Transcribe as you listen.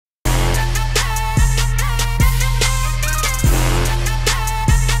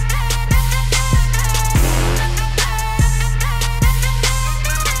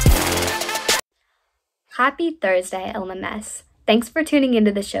Happy Thursday, LMS. Thanks for tuning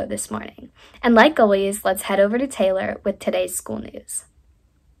into the show this morning. And like always, let's head over to Taylor with today's school news.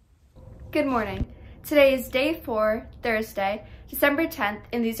 Good morning. Today is day 4, Thursday, December 10th,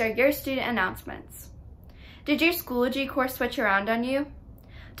 and these are your student announcements. Did your Schoology course switch around on you?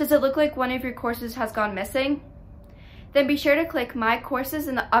 Does it look like one of your courses has gone missing? Then be sure to click My Courses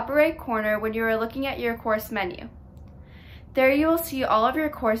in the upper right corner when you are looking at your course menu. There you will see all of your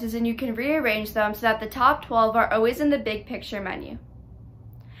courses and you can rearrange them so that the top 12 are always in the big picture menu.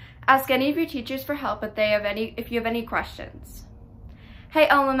 Ask any of your teachers for help if you have any questions. Hey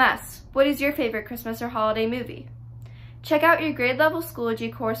LMS, what is your favorite Christmas or holiday movie? Check out your grade level Schoology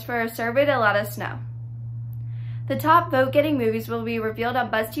course for a survey to let us know. The top vote-getting movies will be revealed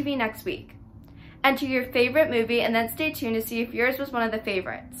on BuzzTV next week. Enter your favorite movie and then stay tuned to see if yours was one of the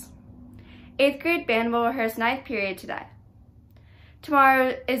favorites. 8th grade band will rehearse 9th period today.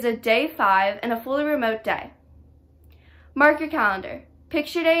 Tomorrow is a day 5 and a fully remote day. Mark your calendar.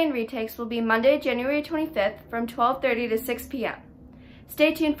 Picture Day and retakes will be Monday, January 25th from 12:30 to 6 p.m.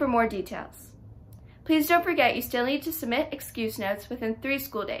 Stay tuned for more details. Please don't forget you still need to submit excuse notes within 3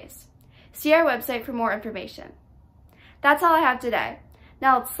 school days. See our website for more information. That's all I have today.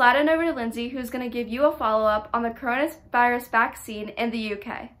 Now let's slide on over to Lindsay, who's going to give you a follow-up on the coronavirus vaccine in the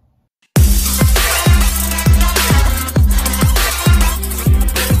UK.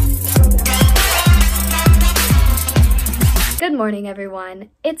 Good morning,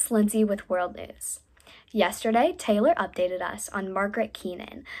 everyone. It's Lindsay with World News. Yesterday, Taylor updated us on Margaret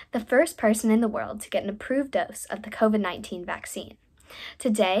Keenan, the first person in the world to get an approved dose of the COVID-19 vaccine.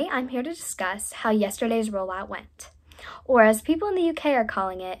 Today, I'm here to discuss how yesterday's rollout went, or as people in the UK are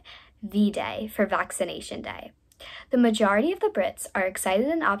calling it, V-Day for Vaccination Day. The majority of the Brits are excited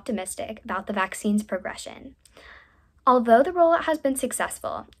and optimistic about the vaccine's progression. Although the rollout has been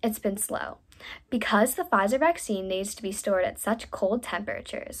successful, it's been slow. Because the Pfizer vaccine needs to be stored at such cold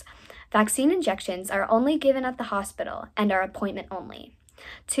temperatures, vaccine injections are only given at the hospital and are appointment only.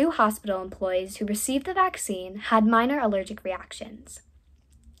 2 hospital employees who received the vaccine had minor allergic reactions.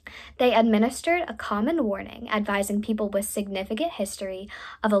 They administered a common warning advising people with significant history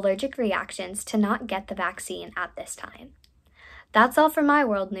of allergic reactions to not get the vaccine at this time. That's all for my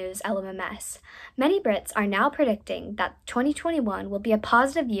world news, LMS. Many Brits are now predicting that 2021 will be a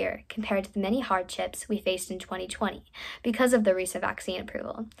positive year compared to the many hardships we faced in 2020 because of the recent vaccine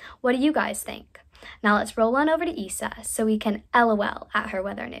approval. What do you guys think? Now let's roll on over to Issa so we can LOL at her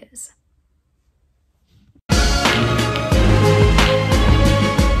weather news.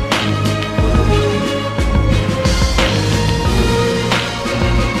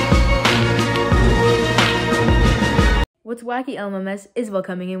 What's wacky, LMS? Isabel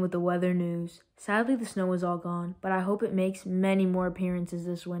coming in with the weather news. Sadly, the snow is all gone, but I hope it makes many more appearances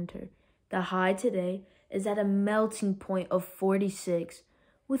this winter. The high today is at a melting point of 46,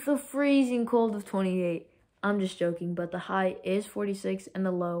 with a freezing cold of 28. I'm just joking, but the high is 46 and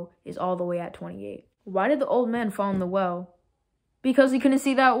the low is all the way at 28. Why did the old man fall in the well? Because he couldn't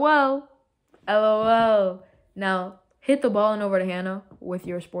see that well. LOL. Now, hit the ball and over to Hannah with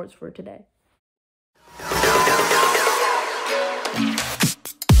your sports for today.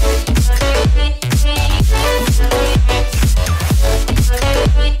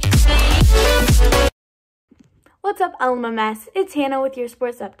 What's up, LMS? It's Hannah with your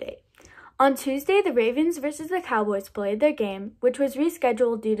sports update. On Tuesday, the Ravens versus the Cowboys played their game, which was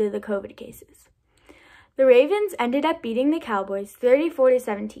rescheduled due to the COVID cases. The Ravens ended up beating the Cowboys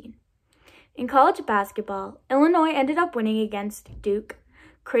 34-17. In college basketball, Illinois ended up winning against Duke.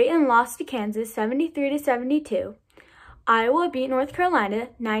 Creighton lost to Kansas 73-72. Iowa beat North Carolina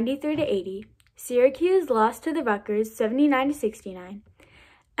 93-80. Syracuse lost to the Rutgers 79-69.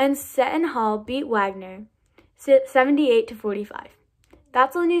 And Seton Hall beat Wagner 78-45.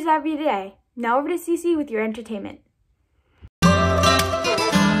 That's all the news I have for you today. Now over to Cece with your entertainment.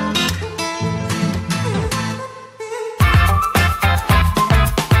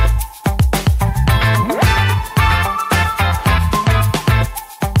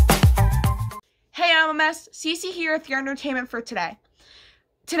 Hey LMS, Cece here with your entertainment for today.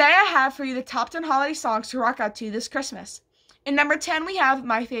 Today I have for you the top 10 holiday songs to rock out to this Christmas. In number 10 we have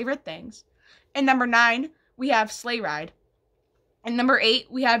My Favorite Things. In number 9 we have Sleigh Ride. In number 8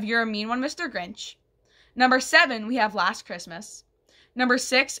 we have You're a Mean One, Mr. Grinch. Number 7 we have Last Christmas. Number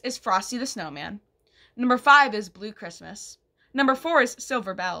 6 is Frosty the Snowman. Number 5 is Blue Christmas. Number 4 is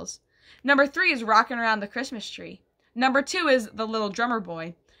Silver Bells. Number 3 is Rockin' Around the Christmas Tree. Number 2 is The Little Drummer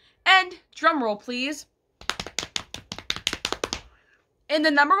Boy. And, drum roll please, in the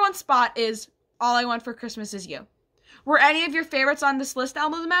number 1 spot is All I Want for Christmas Is You. Were any of your favorites on this list,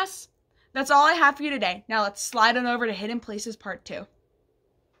 LMS? That's all I have for you today. Now let's slide on over to Hidden Places Part 2.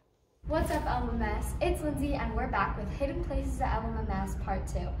 What's up, LMS? It's Lindsay, and we're back with Hidden Places at LMS Part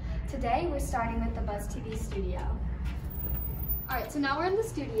 2. Today, we're starting with the BuzzTV studio. Alright, so now we're in the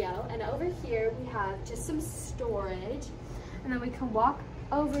studio, and over here we have just some storage, and then we can walk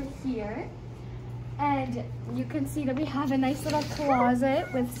over here, and you can see that we have a nice little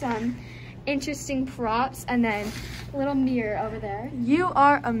closet with some interesting props, and then a little mirror over there. You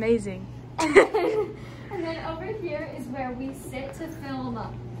are amazing. And then over here is where we sit to film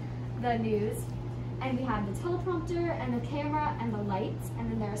the news, and we have the teleprompter and the camera and the lights,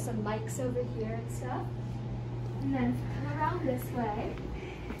 and then there are some mics over here and stuff. And then around this way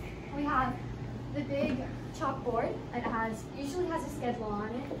we have the big chalkboard. It usually has a schedule on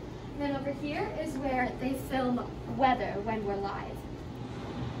it. And then over here is where they film weather when we're live.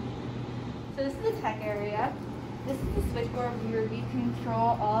 So this is the tech area. This is the switchboard where we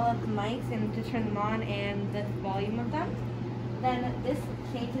control all of the mics and to turn them on and the volume of them. Then this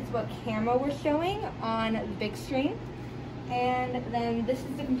changes what camera we're showing on the big screen. And then this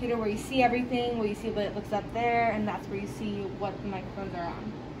is the computer where you see everything, where you see what it looks up there, and that's where you see what the microphones are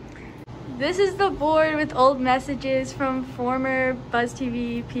on. This is the board with old messages from former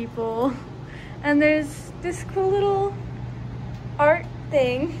BuzzTV people. And there's this cool little art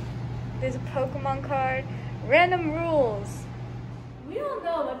thing. There's a Pokemon card, random rules. We all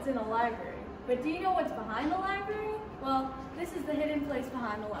know what's in a library, but do you know what's behind the library? Well, this is the hidden place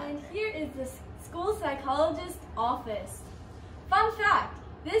behind the library. And here is the school psychologist's office. Fun fact,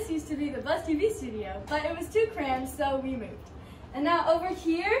 this used to be the BuzzTV studio, but it was too cramped, so we moved. And now over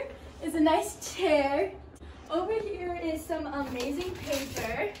here is a nice chair. Over here is some amazing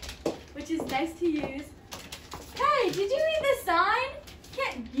paper, which is nice to use. Hey, did you read the sign?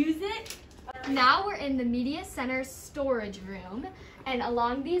 Can't use it. Now we're in the Media Center storage room, and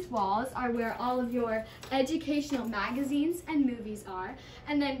along these walls are where all of your educational magazines and movies are.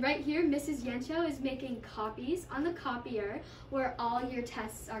 And then right here, Mrs. Yencho is making copies on the copier where all your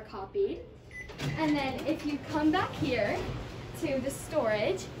tests are copied. And then if you come back here to the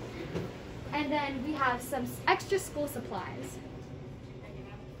storage, and then we have some extra school supplies.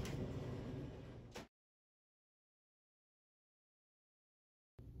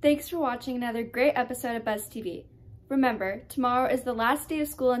 Thanks for watching another great episode of BuzzTV. Remember, tomorrow is the last day of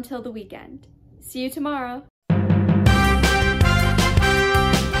school until the weekend. See you tomorrow.